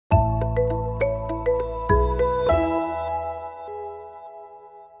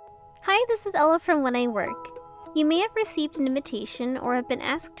this is Ella from When I Work. You may have received an invitation or have been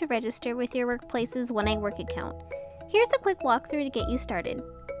asked to register with your workplace's When I Work account. Here's a quick walkthrough to get you started.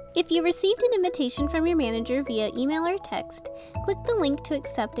 If you received an invitation from your manager via email or text, click the link to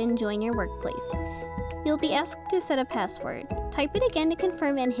accept and join your workplace. You'll be asked to set a password. Type it again to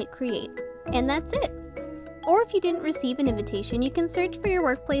confirm and hit create. And that's it. Or if you didn't receive an invitation, you can search for your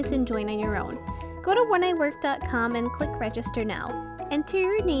workplace and join on your own. Go to wheniwork.com and click register now. Enter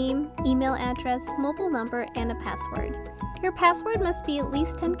your name, email address, mobile number, and a password. Your password must be at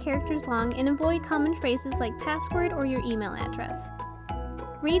least 10 characters long and avoid common phrases like password or your email address.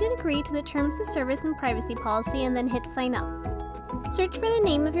 Read and agree to the terms of service and privacy policy and then hit sign up. Search for the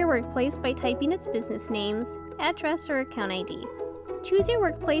name of your workplace by typing its business names, address, or account ID. Choose your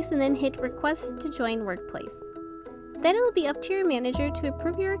workplace and then hit request to join workplace. Then it will be up to your manager to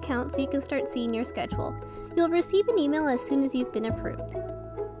approve your account so you can start seeing your schedule. You'll receive an email as soon as you've been approved.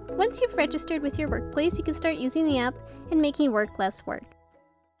 Once you've registered with your workplace, you can start using the app and making work less work.